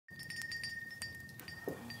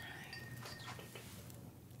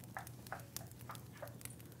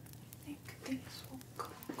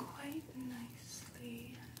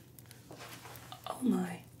Oh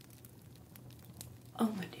my.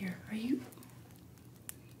 Oh my dear, are you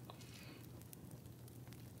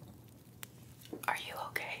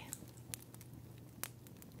okay?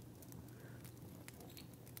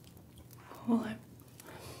 Well,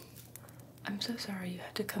 I'm so sorry you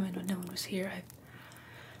had to come in when no one was here.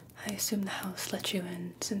 I assumed the house let you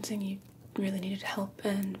in, sensing you really needed help,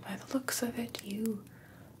 and by the looks of it, you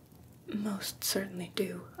most certainly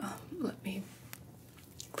do. Let me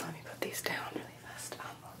put these down really fast.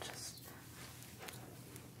 I'll just...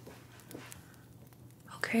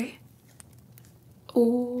 Okay.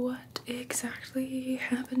 What exactly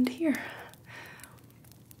happened here?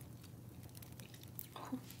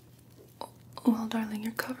 Well, darling,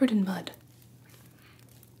 you're covered in mud.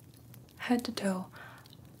 Head to toe.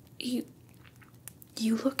 You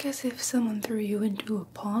look as if someone threw you into a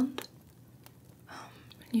pond.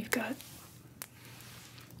 You've got...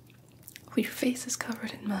 Well, your face is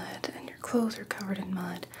covered in mud, and your clothes are covered in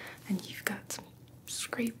mud, and you've got some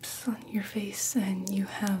scrapes on your face, and you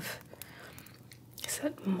have... Is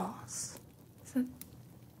that moss? Is that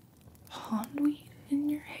pondweed in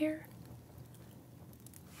your hair?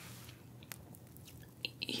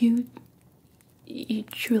 You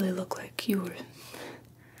truly look like you were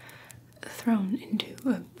thrown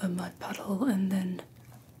into a mud puddle and then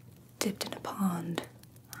dipped in a pond.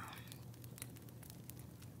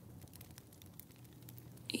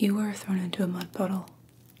 You were thrown into a mud puddle.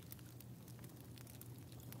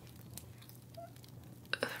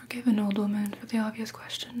 Forgive an old woman for the obvious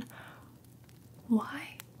question.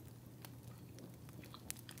 Why?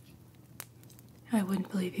 I wouldn't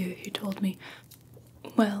believe you if you told me.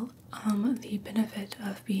 Well, the benefit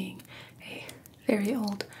of being a very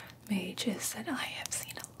old mage is that I have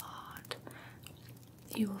seen a lot.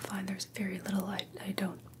 You will find there's very little I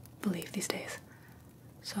don't believe these days.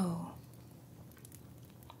 So,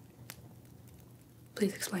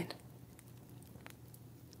 please explain.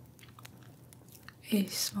 A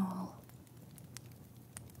small,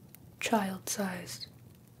 child-sized,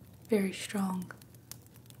 very strong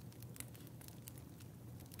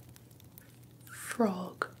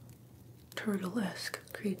frog, turtle-esque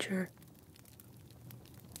creature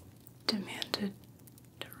demanded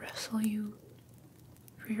to wrestle you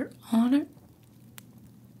for your honor?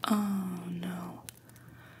 Oh no.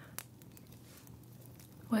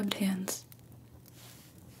 Webbed hands.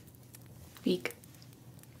 Beak.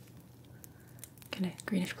 Kinda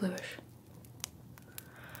greenish bluish.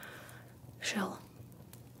 Shell.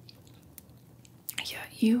 Yeah,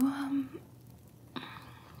 you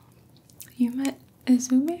met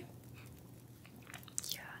Ezume?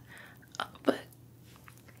 Yeah, but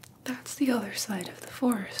that's the other side of the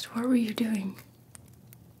forest. What were you doing?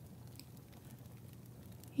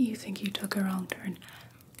 You think you took a wrong turn.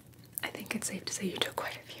 I think it's safe to say you took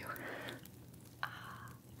quite a few.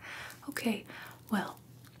 Okay, well,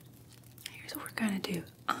 here's what we're gonna do.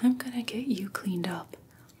 I'm gonna get you cleaned up.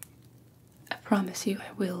 I promise you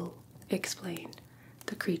I will explain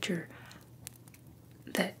the creature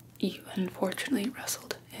that you unfortunately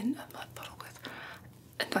wrestled in a mud puddle with.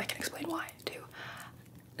 And I can explain why, too.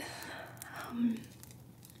 Would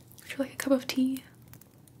you like a cup of tea?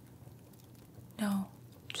 No,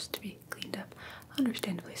 just to be cleaned up.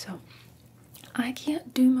 Understandably so. I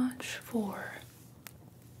can't do much for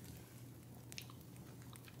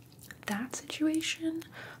that situation,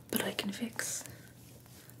 but I can fix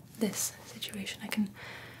this situation. I can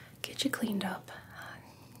get you cleaned up,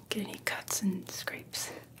 get any cuts and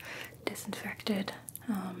scrapes disinfected.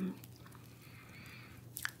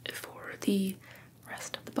 For the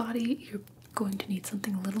rest of the body, you're going to need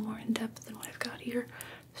something a little more in-depth than what I've got here,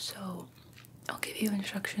 so I'll give you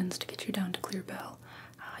instructions to get you down to Clearbell.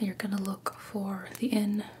 You're gonna look for the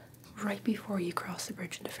inn right before you cross the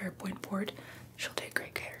bridge into Fairpoint Port. She'll take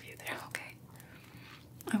great care of you there, okay?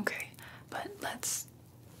 Okay, but let's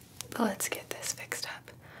get this fixed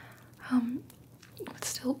up. But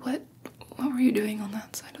still, what were you doing on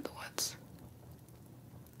that side of the woods?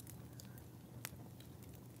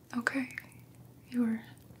 Okay, you were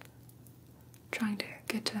trying to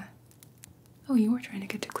get to... Oh, you were trying to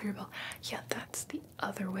get to Clearbell. Yeah, that's the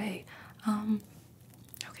other way.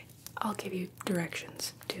 Okay, I'll give you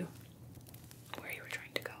directions to where you were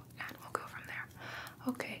trying to go, and we'll go from there.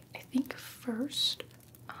 Okay, I think first,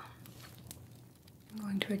 I'm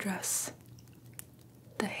going to address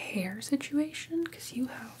the hair situation, because you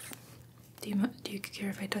have... Do you care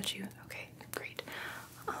if I touch you? Okay, great.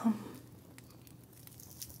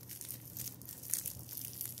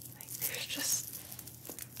 There's just...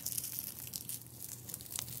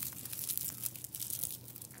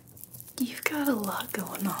 You've got a lot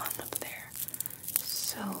going on up there.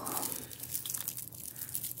 So,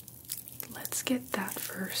 get that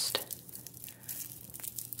first,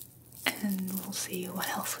 and we'll see what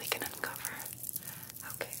else we can uncover.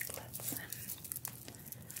 Okay, let's.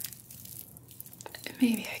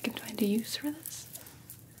 Maybe I can find a use for this.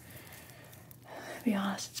 To be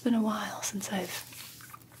honest, it's been a while since I've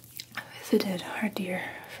visited our dear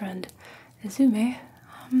friend Ezume.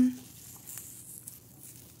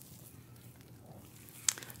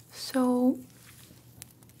 So,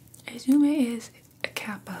 Ezume is a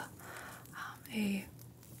Kappa, a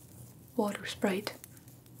water sprite.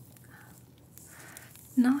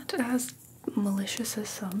 Not as malicious as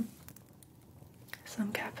some.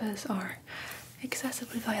 Some Kappas are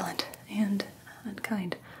excessively violent and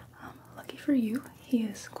unkind. Lucky for you, he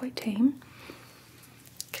is quite tame,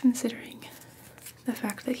 considering the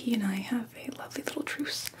fact that he and I have a lovely little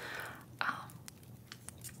truce. I'm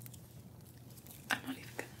not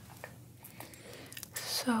even gonna.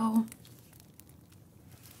 So,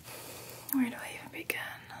 where do I even begin?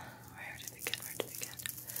 Where to begin?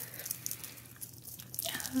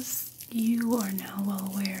 As you are now well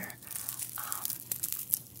aware,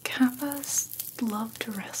 Kappas love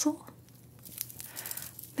to wrestle.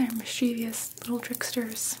 They're mischievous little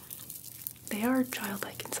tricksters. They are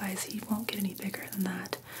childlike in size. He won't get any bigger than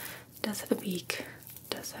that. Does have a beak.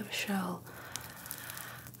 Does have a shell.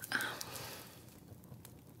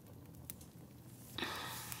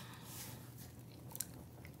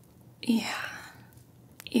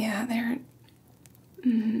 Yeah, they're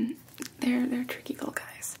tricky little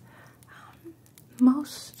guys.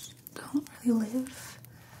 Most don't really live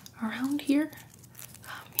around here.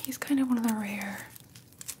 He's kind of one of the rare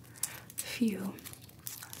few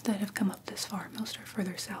that have come up this far. Most are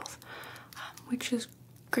further south, which is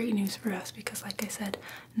great news for us because, like I said,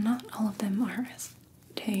 not all of them are as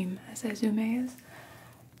tame as Ezume is.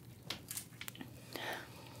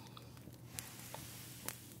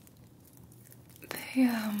 They,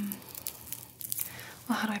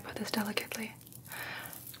 well, how do I put this delicately?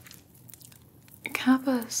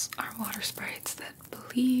 Kappas are water sprites that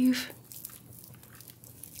believe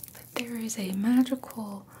that there is a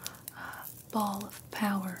magical ball of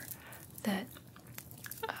power that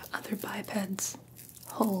other bipeds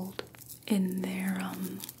hold in their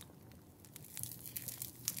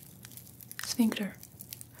sphincter.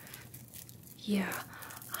 Yeah.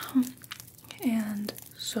 And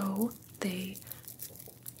so they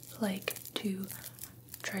like to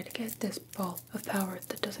try to get this ball of power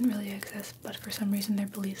that doesn't really exist, but for some reason their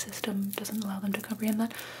belief system doesn't allow them to comprehend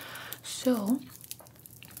that. So,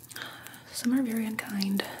 some are very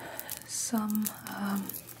unkind. Some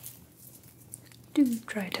do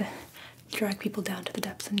try to drag people down to the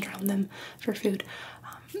depths and drown them for food.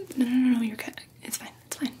 No, you're good. It's fine.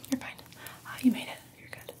 You're fine. You made it.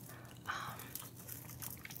 You're good.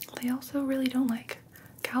 They also really don't like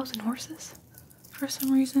cows and horses for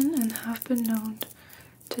some reason and have been known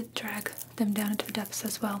to drag them down into the depths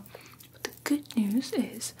as well. But the good news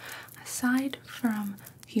is, aside from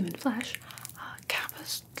human flesh,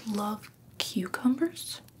 Kappas love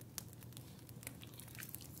cucumbers.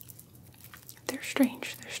 They're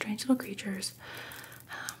strange. They're strange little creatures.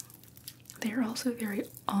 They're also very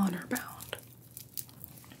honor bound.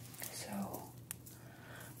 So,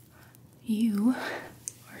 you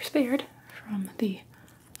are spared from the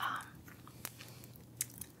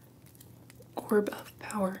orb of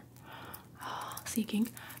power seeking,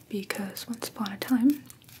 because once upon a time,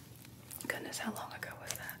 goodness, how long ago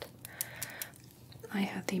was that? I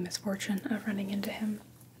had the misfortune of running into him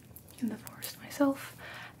in the forest myself,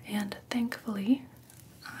 and thankfully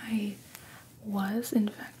I was in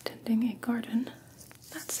fact tending a garden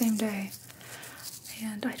that same day,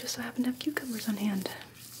 and I just so happened to have cucumbers on hand.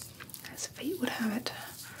 As fate would have it,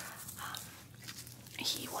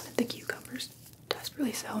 he wanted the cucumbers,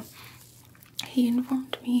 desperately so. He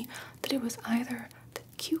informed me that it was either the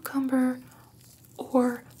cucumber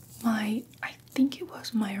or I think it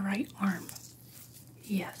was my right arm.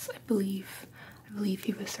 Yes, I believe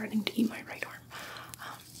he was starting to eat my right arm.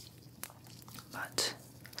 But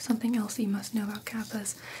something else you must know about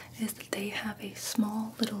Kappas is that they have a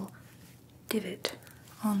small little divot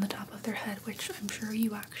on the top of their head, which I'm sure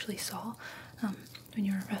you actually saw when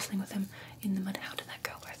you were wrestling with him in the mud. How did that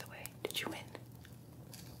go, by the way? Did you win?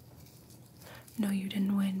 No, you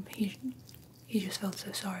didn't win. But he just felt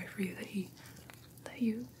so sorry for you that he let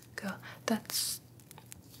you go. That's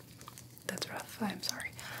rough. I'm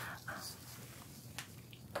sorry.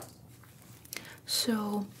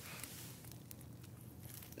 So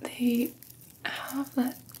they have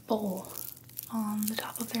that bowl on the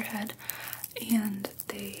top of their head, and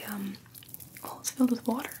they well, it's filled with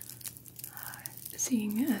water.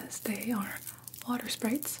 Seeing as they are water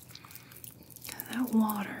sprites, that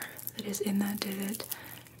water that is in that divot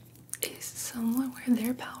is somewhat where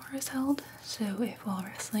their power is held. So if while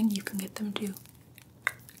wrestling you can get them to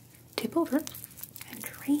tip over and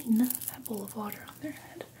drain that bowl of water on their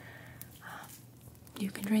head, you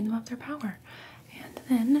can drain them of their power. And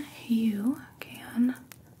then you can,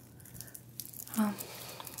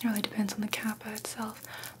 it really depends on the Kappa itself.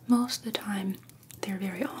 Most of the time they're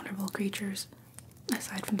very honorable creatures,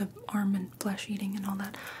 aside from the arm and flesh eating and all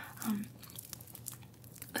that.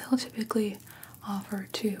 They'll typically offer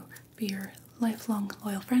to be your lifelong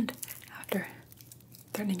loyal friend after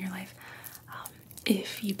threatening your life,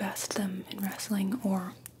 if you best them in wrestling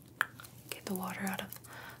or get the water out of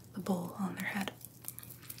the bowl on their head.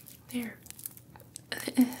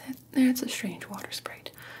 It's a strange water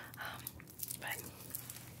sprite, but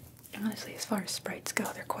honestly, as far as sprites go,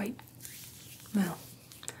 they're quite, well,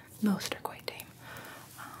 most are quite tame.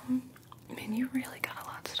 I mean, you really got a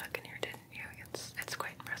lot stuck in here, didn't you? It's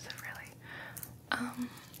quite impressive, really.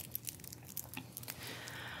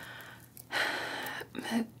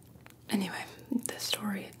 But anyway, this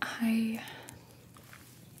story, I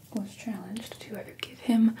was challenged to either give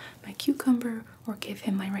him my cucumber or give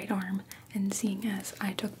him my right arm, and seeing as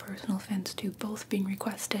I took personal offense to both being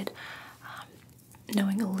requested,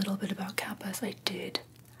 knowing a little bit about Kappas, I did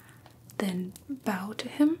then bow to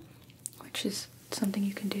him, which is something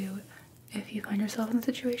you can do if you find yourself in the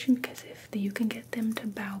situation, because if you can get them to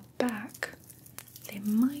bow back, they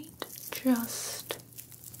might just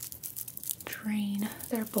drain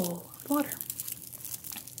their bowl of water.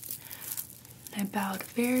 I bowed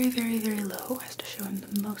very, very, very low as to show him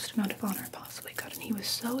the most amount of honor I possibly could, and he was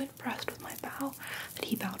so impressed with my bow that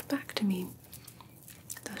he bowed back to me,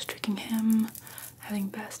 thus tricking him. Having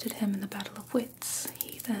bested him in the battle of wits,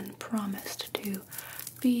 he then promised to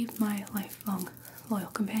be my lifelong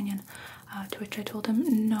loyal companion, to which I told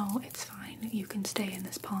him, no, it's fine, you can stay in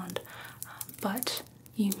this pond, but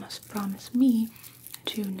you must promise me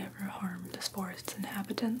to never harm this forest's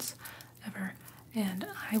inhabitants, ever, and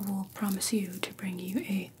I will promise you to bring you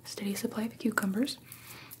a steady supply of cucumbers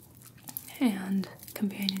and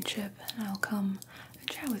companionship, and I'll come and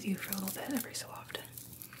chat with you for a little bit every so often.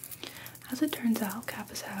 As it turns out,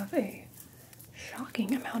 Kappas have a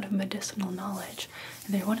shocking amount of medicinal knowledge,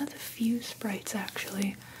 and they're one of the few sprites,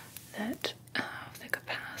 actually, that have the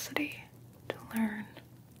capacity to learn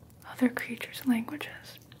other creatures'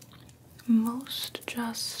 languages. Most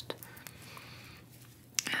just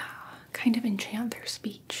kind of enchant their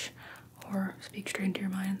speech, or speak straight into your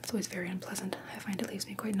mind. It's always very unpleasant. I find it leaves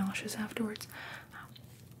me quite nauseous afterwards.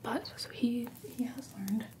 But, so he has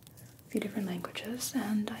learned a few different languages,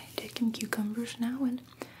 and I take him cucumbers now and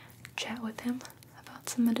chat with him about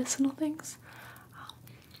some medicinal things.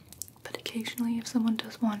 But occasionally, if someone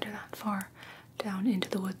does wander that far down into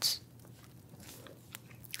the woods,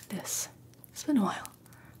 it's been a while.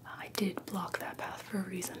 I did block that path for a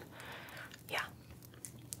reason. Yeah,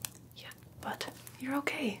 but you're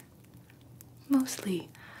okay. Mostly.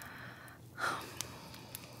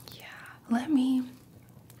 Yeah, let me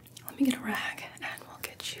get a rag and we'll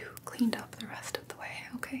get you cleaned up the rest of the way,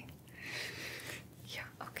 okay? Yeah,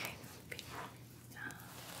 okay.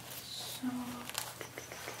 So...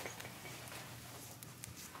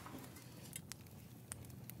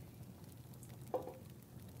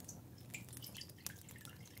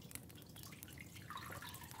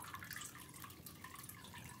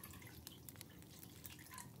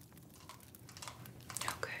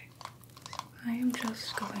 okay. I am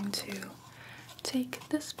just going to take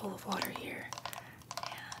this bowl of water here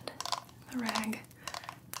and the rag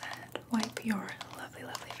and wipe your lovely,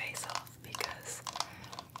 lovely face off, because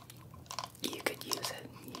you could use it.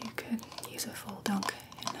 You could use a full dunk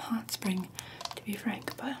in a hot spring, to be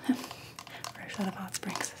frank, but fresh out of hot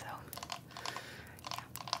springs, so yeah.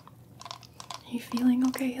 You feeling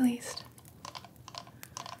okay, at least?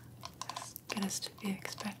 As good as to be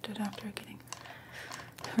expected after getting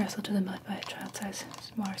wrestled to the mud by a child-sized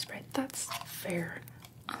water sprite. That's fair.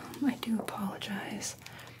 I do apologize.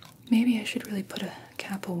 Maybe I should really put a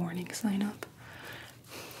Kappa warning sign up.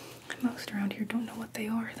 Most around here don't know what they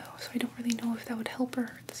are, though, so I don't really know if that would help or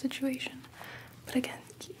hurt the situation. But again,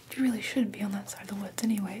 you really shouldn't be on that side of the woods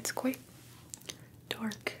anyway. It's quite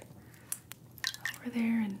dark over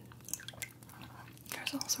there, and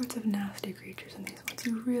there's all sorts of nasty creatures in these woods.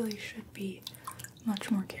 You really should be much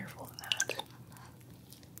more careful than that.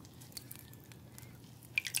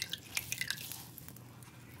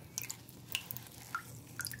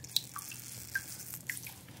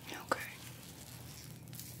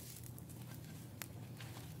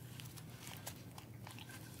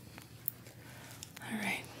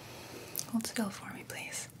 Hold still for me,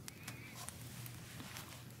 please.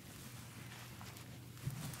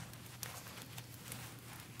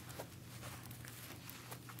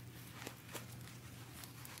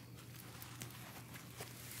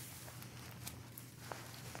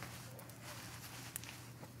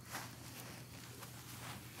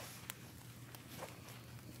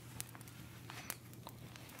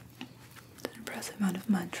 impressive amount of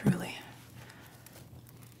mud, truly.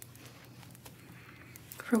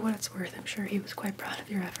 For what it's worth, I'm sure he was quite proud of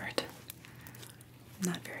your effort.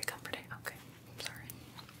 Not very comforting. Okay, sorry.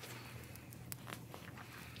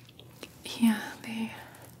 Yeah, I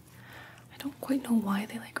don't quite know why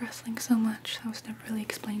they like wrestling so much. That was never really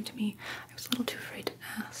explained to me. I was a little too afraid to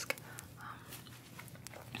ask.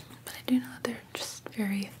 But I do know that they're just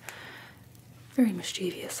very, very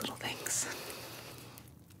mischievous little things.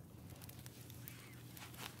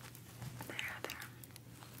 There.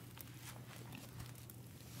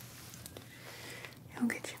 He'll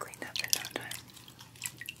get you cleaned up in no time.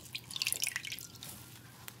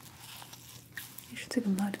 You should see the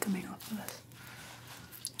mud coming off of this.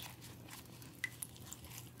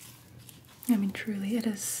 I mean, truly, it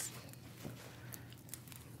is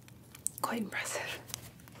quite impressive.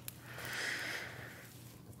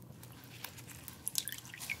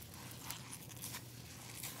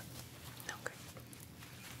 Okay.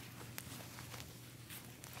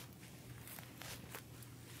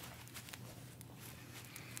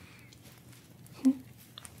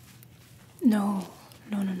 No.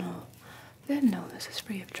 No, this is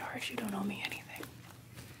free of charge. You don't owe me anything.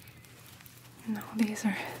 No, these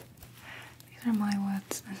are my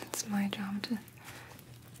woods, and it's my job to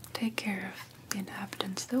take care of the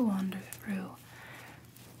inhabitants that wander through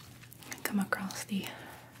and come across the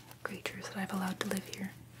creatures that I've allowed to live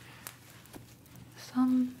here.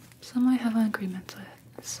 Some I have agreements with.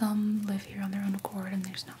 Some live here on their own accord, and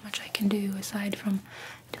there's not much I can do aside from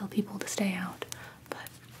tell people to stay out. But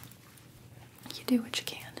you do what you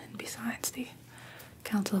can, and besides, the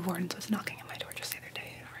Council of Wardens was knocking at my door just the other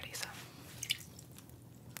day already, so.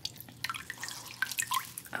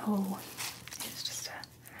 Oh, it's just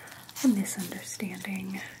a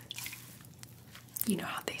misunderstanding. You know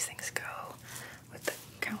how these things go with the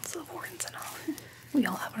Council of Wardens and all. We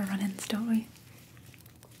all have our run-ins, don't we?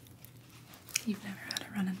 You've never had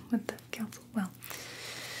a run-in with the Council? Well,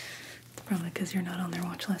 it's probably because you're not on their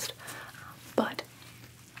watch list. But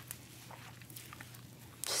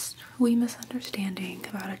just a wee misunderstanding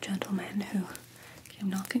about a gentleman who came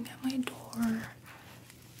knocking at my door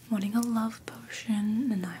wanting a love potion,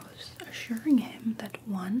 and I was assuring him that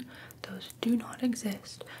 1, those do not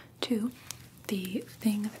exist. 2, the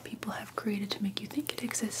thing that people have created to make you think it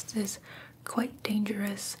exists is quite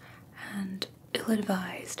dangerous and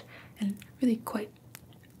ill-advised and really quite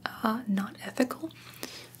not ethical.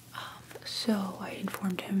 So I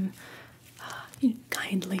informed him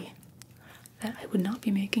kindly that I would not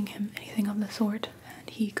be making him anything of the sort, and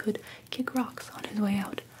he could kick rocks on his way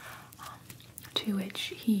out. To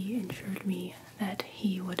which he assured me that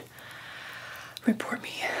he would report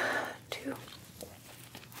me to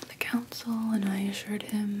the council, and I assured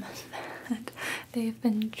him that they've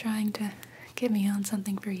been trying to get me on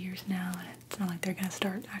something for years now, and it's not like they're gonna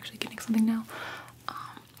start actually getting something now.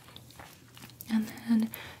 And then,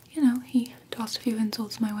 he tossed a few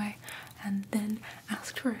insults my way, and then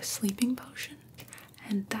asked for a sleeping potion,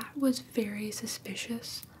 and that was very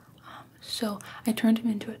suspicious. So I turned him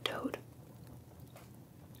into a toad.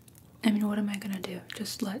 I mean, what am I gonna do?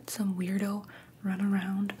 Just let some weirdo run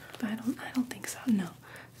around? I don't think so, no.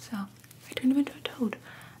 So I turned him into a toad,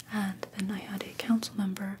 and then I had a council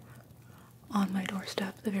member on my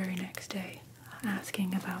doorstep the very next day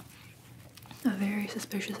asking about a very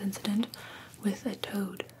suspicious incident with a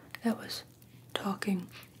toad that was talking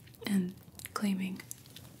and claiming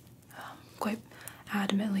quite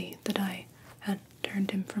adamantly that I had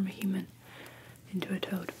turned him from a human into a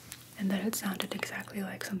toad, and that it sounded exactly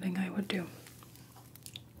like something I would do.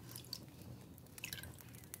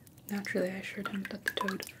 Naturally, I assured him that the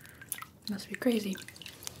toad must be crazy,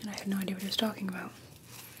 and I had no idea what he was talking about.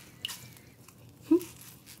 Well,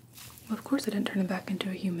 of course I didn't turn him back into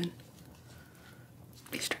a human.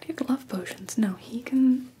 He's trying to get love potions. No, he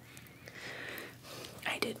can...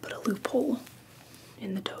 I did put a loophole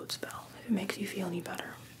in the toad spell, if it makes you feel any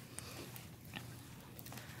better.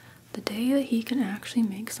 The day that he can actually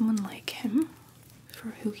make someone like him for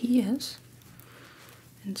who he is,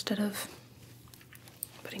 instead of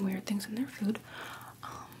putting weird things in their food,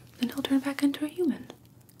 then he'll turn back into a human.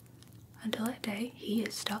 Until that day, he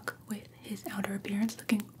is stuck with his outer appearance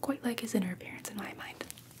looking quite like his inner appearance in my mind.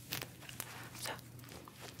 So,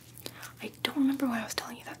 I don't remember why I was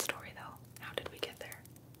telling you that story though. How did we get there?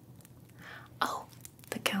 Oh,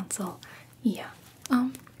 the council. Yeah.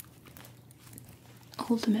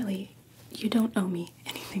 Ultimately, you don't owe me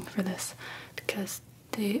anything for this, because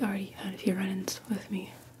they already had a few run-ins with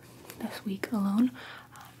me this week alone,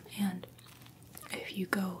 and if you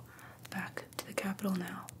go back to the capital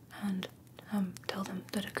now and tell them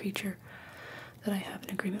that a creature that I have an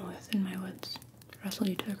agreement with in my woods wrestled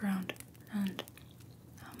you to the ground and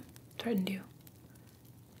threatened you,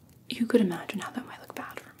 you could imagine how that might look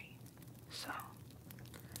bad for me. So,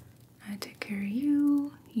 I take care of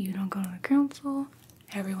you, you don't go to the council,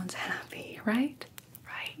 everyone's happy, right?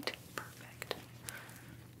 Right. Perfect.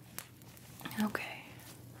 Okay,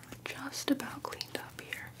 just about cleaned up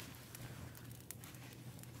here.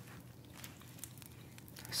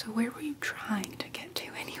 So where were you trying to get to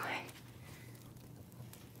anyway?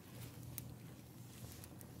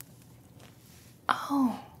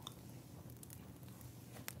 Oh.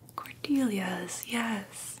 Cordelia's,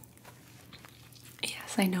 yes.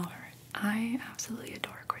 Yes, I know her. I absolutely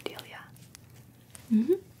adore Cordelia.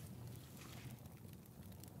 Mm-hmm.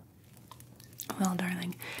 Well,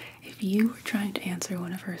 darling, if you were trying to answer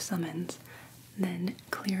one of her summons, then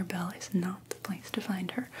Clear Bell is not the place to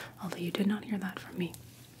find her, although you did not hear that from me.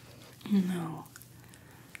 No.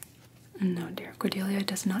 No, dear. Cordelia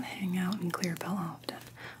does not hang out in Clear Bell often.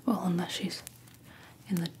 Well, unless she's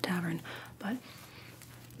in the tavern, but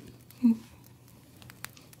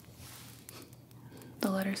the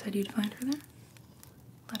letter said you'd find her there?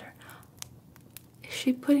 Letter. Is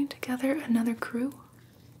she putting together another crew?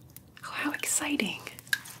 Oh, how exciting.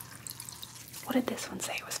 What did this one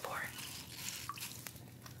say it was for?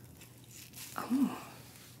 Oh.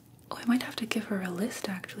 Oh, I might have to give her a list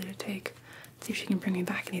actually to take. See if she can bring me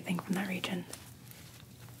back anything from that region.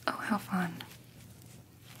 Oh, how fun.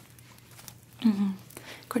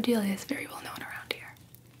 Cordelia is very well known around here.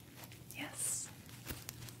 Yes.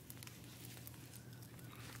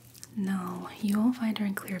 No, you won't find her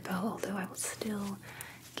in Clear Bell, although I will still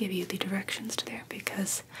give you the directions to there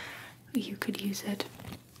because you could use it.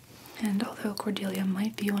 And although Cordelia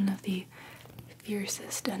might be one of the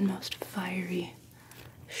fiercest and most fiery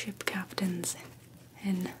ship captains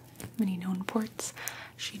in many known ports,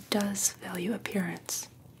 she does value appearance,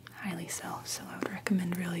 highly so. So I would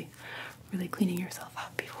recommend really cleaning yourself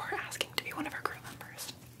up before asking to be one of her crew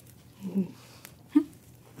members.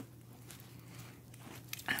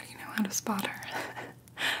 How do you know how to spot her?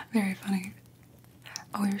 Very funny.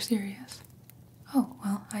 Oh, you're serious? Oh,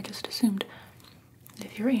 well, I just assumed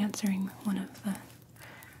if you're answering one of the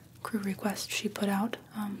crew requests she put out,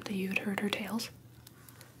 that you had heard her tales.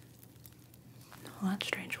 Well, that's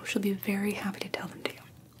strange. Well, she'll be very happy to tell them to you.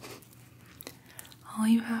 All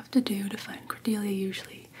you have to do to find Cordelia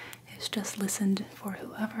usually is just listen for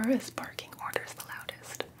whoever is barking orders the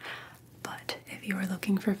loudest. But if you are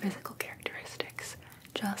looking for physical characteristics,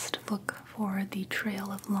 just look for the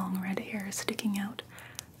trail of long red hair sticking out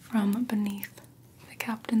from beneath the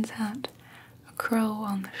captain's hat, a crow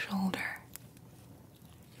on the shoulder,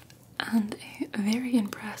 and a very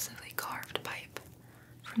impressively carved pipe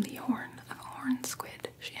from the horn of a horned squid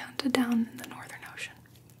she hunted down in the northern ocean.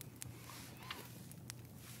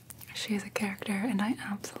 She is a character, and I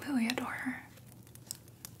absolutely adore her.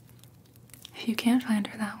 If you can't find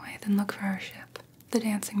her that way, then look for her ship, the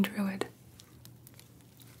Dancing Druid.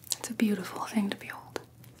 It's a beautiful thing to behold.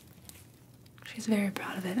 She's very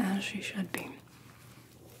proud of it, as she should be.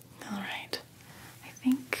 Alright, I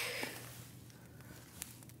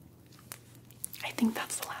think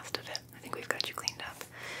that's the last of it. I think we've got you cleaned up.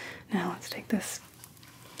 Now let's take this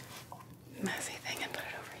messy thing and put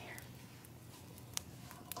it over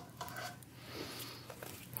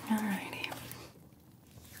here. Alrighty.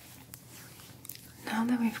 Now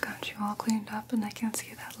that we've got you all cleaned up and I can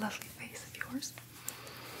see that lovely face of yours,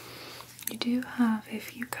 you do have a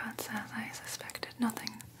few cuts, as I suspected.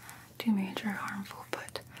 Nothing too major or harmful,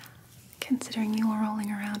 but considering you were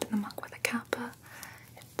rolling around in the muck with a Kappa,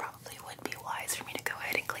 it probably would be wise for me to go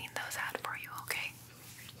ahead and clean those out for you, okay?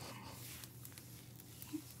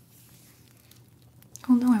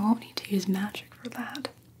 Oh no, I won't need to use magic for that.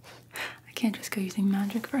 I can't just go using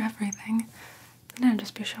magic for everything. Then I'd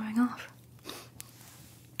just be showing off.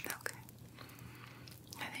 Okay.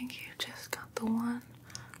 I think you just got the one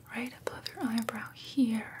right above your eyebrow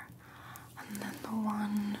here. And then the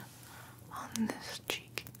one on this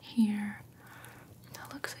cheek here.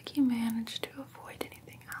 It looks like you managed to avoid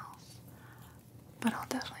anything else. But I'll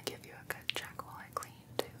definitely give you a good check while I clean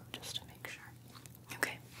too, just to make sure.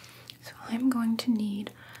 Okay, so I'm going to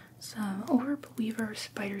need some orb weaver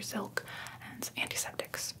spider silk and some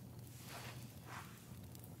antiseptics.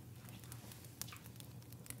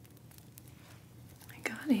 I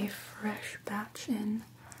got a fresh batch in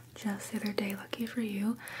just the other day. Lucky for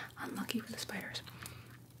you, unlucky for the spiders.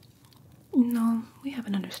 No, we have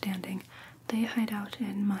an understanding. They hide out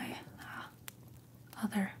in my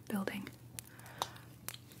other building.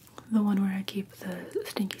 The one where I keep the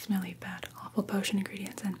stinky, smelly, bad, awful potion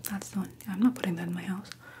ingredients in. That's the one. I'm not putting that in my house.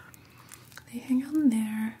 They hang out in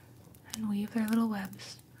there, and weave their little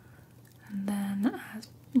webs. And then as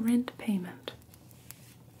rent payment,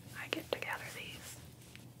 I get to gather these.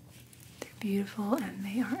 They're beautiful and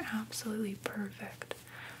they are absolutely perfect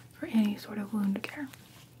for any sort of wound care.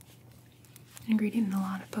 Ingredient in a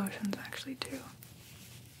lot of potions actually too.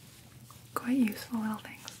 Quite useful little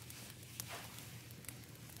things.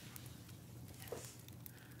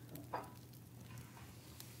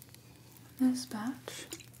 This batch,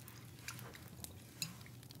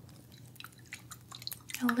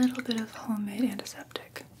 a little bit of homemade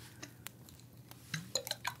antiseptic.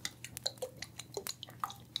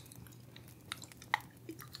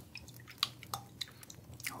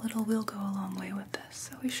 A little will go a long way with this,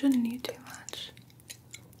 so we shouldn't need too much.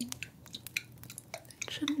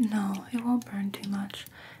 No, it won't burn too much.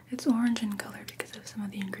 It's orange in color because of some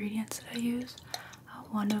of the ingredients that I use,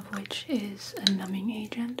 one of which is a numbing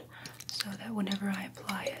agent, so that whenever I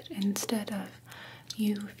apply it, instead of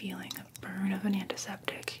you feeling a burn of an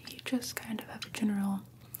antiseptic, you just kind of have a general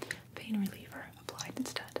pain reliever applied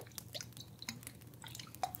instead.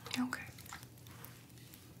 Okay.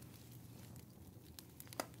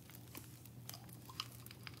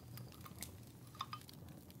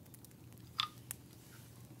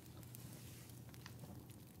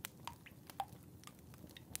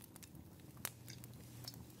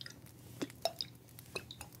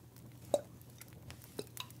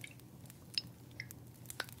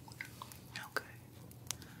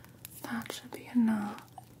 That should be enough.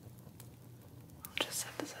 I'll just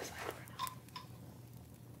set this aside for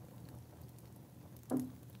now.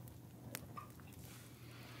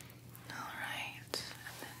 Alright,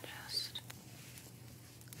 and then just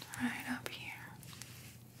right up here.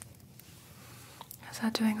 Is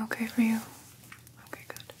that doing okay for you? Okay,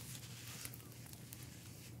 good.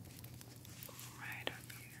 Right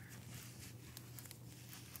up here.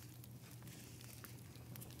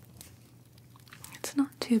 It's not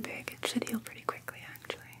too big. It should heal pretty quickly,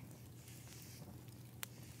 actually.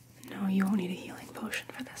 No, you won't need a healing potion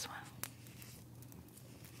for this one.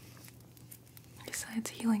 Besides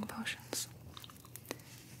healing potions,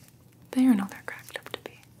 they are not they're cracked up to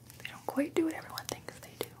be. They don't quite do what everyone thinks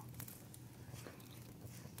they do.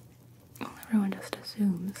 Well, everyone just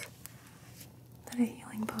assumes that a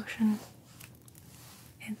healing potion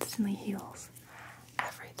instantly heals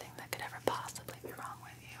everything that could ever possibly be wrong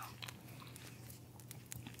with you.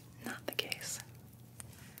 Not the case.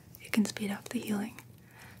 It can speed up the healing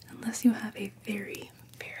unless you have a very,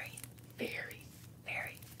 very, very,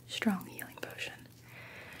 very strong healing potion.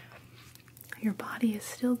 Your body is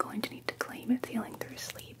still going to need to claim its healing through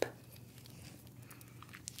sleep.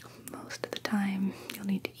 Most of the time, you'll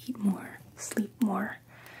need to eat more, sleep more,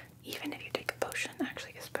 even if you take a potion,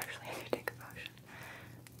 actually, especially if you take a potion.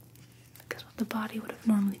 Because what the body would have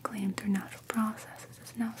normally claimed through natural processes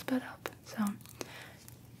is now sped up, so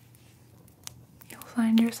you'll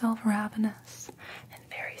find yourself ravenous and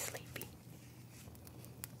very sleepy.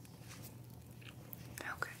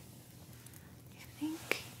 Okay. You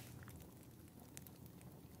think?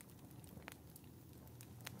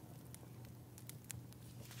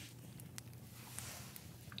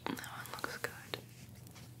 That one looks good.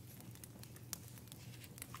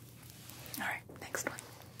 Alright, next one.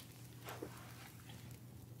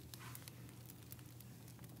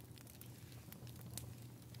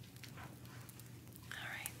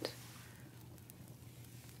 Alright.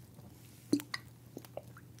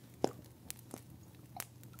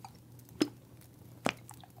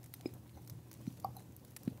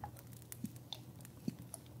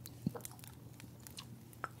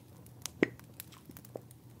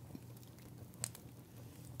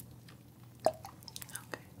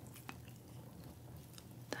 Okay.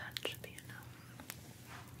 That should be enough.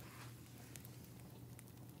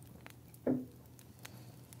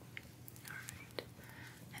 Alright.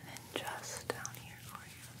 And then just down here for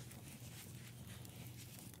you.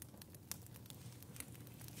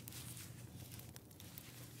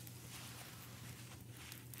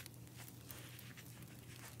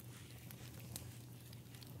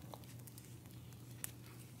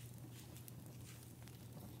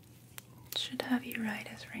 It should have you right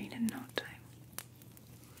as rain in no time.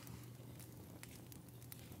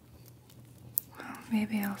 Well,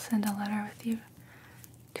 maybe I'll send a letter with you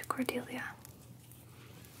to Cordelia.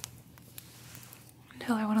 And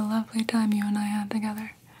tell her what a lovely time you and I had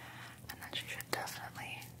together. And that she should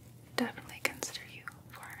definitely consider you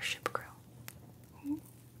for her ship crew.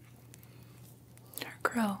 Her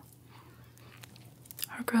crow.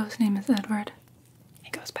 Our crow's name is Edward. He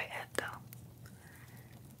goes by Ed, though.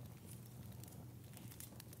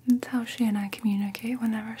 That's how she and I communicate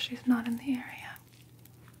whenever she's not in the area.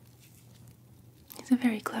 He's a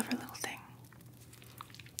very clever little thing.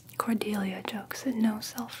 Cordelia jokes that no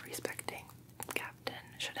self-respecting captain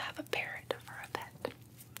should have a parrot for a pet.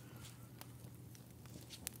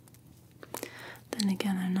 Then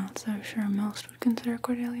again, I'm not so sure most would consider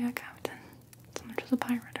Cordelia a captain, so much as a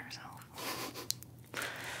pirate herself.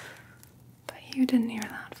 But you didn't hear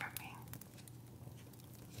that from me.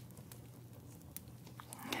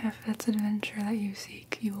 If it's adventure that you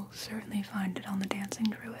seek, you will certainly find it on the Dancing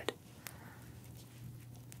Druid.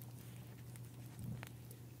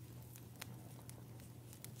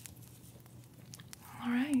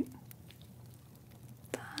 Alright.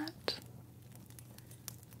 That,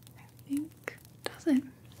 I think, does it.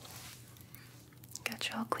 Got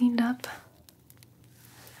you all cleaned up.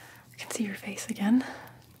 I can see your face again.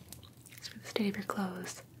 As for the state of your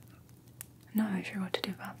clothes, I'm not really sure what to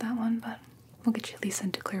do about that one, but we'll get you at least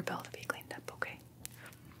into Clear Bell to be cleaned up, okay?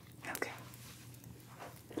 Okay.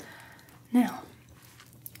 Now,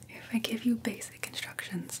 if I give you basic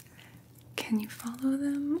instructions, can you follow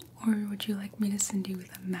them, or would you like me to send you with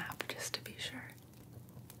a map just to be sure?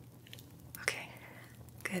 Okay,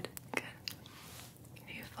 good, good.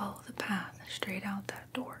 If you follow the path straight out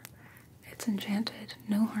that door, it's enchanted.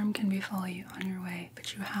 No harm can befall you on your way,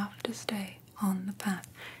 but you have to stay on the path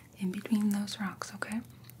in between those rocks, okay?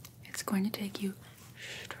 It's going to take you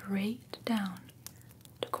straight down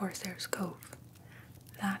to Corsair's Cove.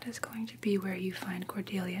 That is going to be where you find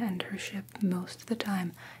Cordelia and her ship most of the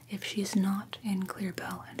time if she's not in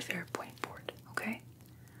Clearbell and Fairpoint Port, okay?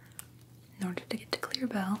 In order to get to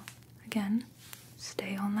Clearbell, again,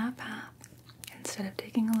 stay on that path. Instead of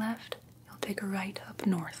taking a left, you'll take a right up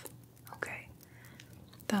north, okay?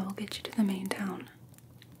 That will get you to the main town.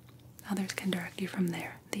 Others can direct you from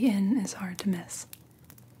there. The inn is hard to miss.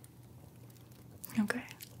 Okay.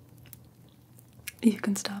 You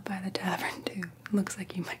can stop by the tavern too. Looks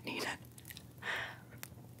like you might need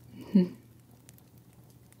it.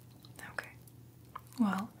 Okay.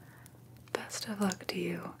 Well, best of luck to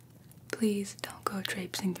you. Please don't go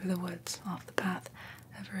traipsing through the woods off the path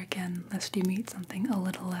ever again, lest you meet something a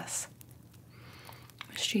little less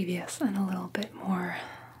mischievous and a little bit more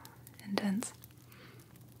intense.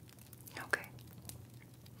 Okay.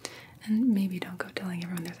 And maybe don't go telling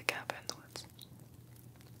everyone there's a Kappa in the woods.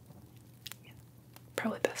 Yeah.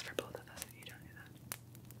 Probably best for both of us if you don't do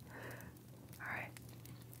that. Alright.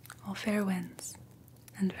 Well, fair winds,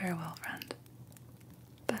 and farewell, friend.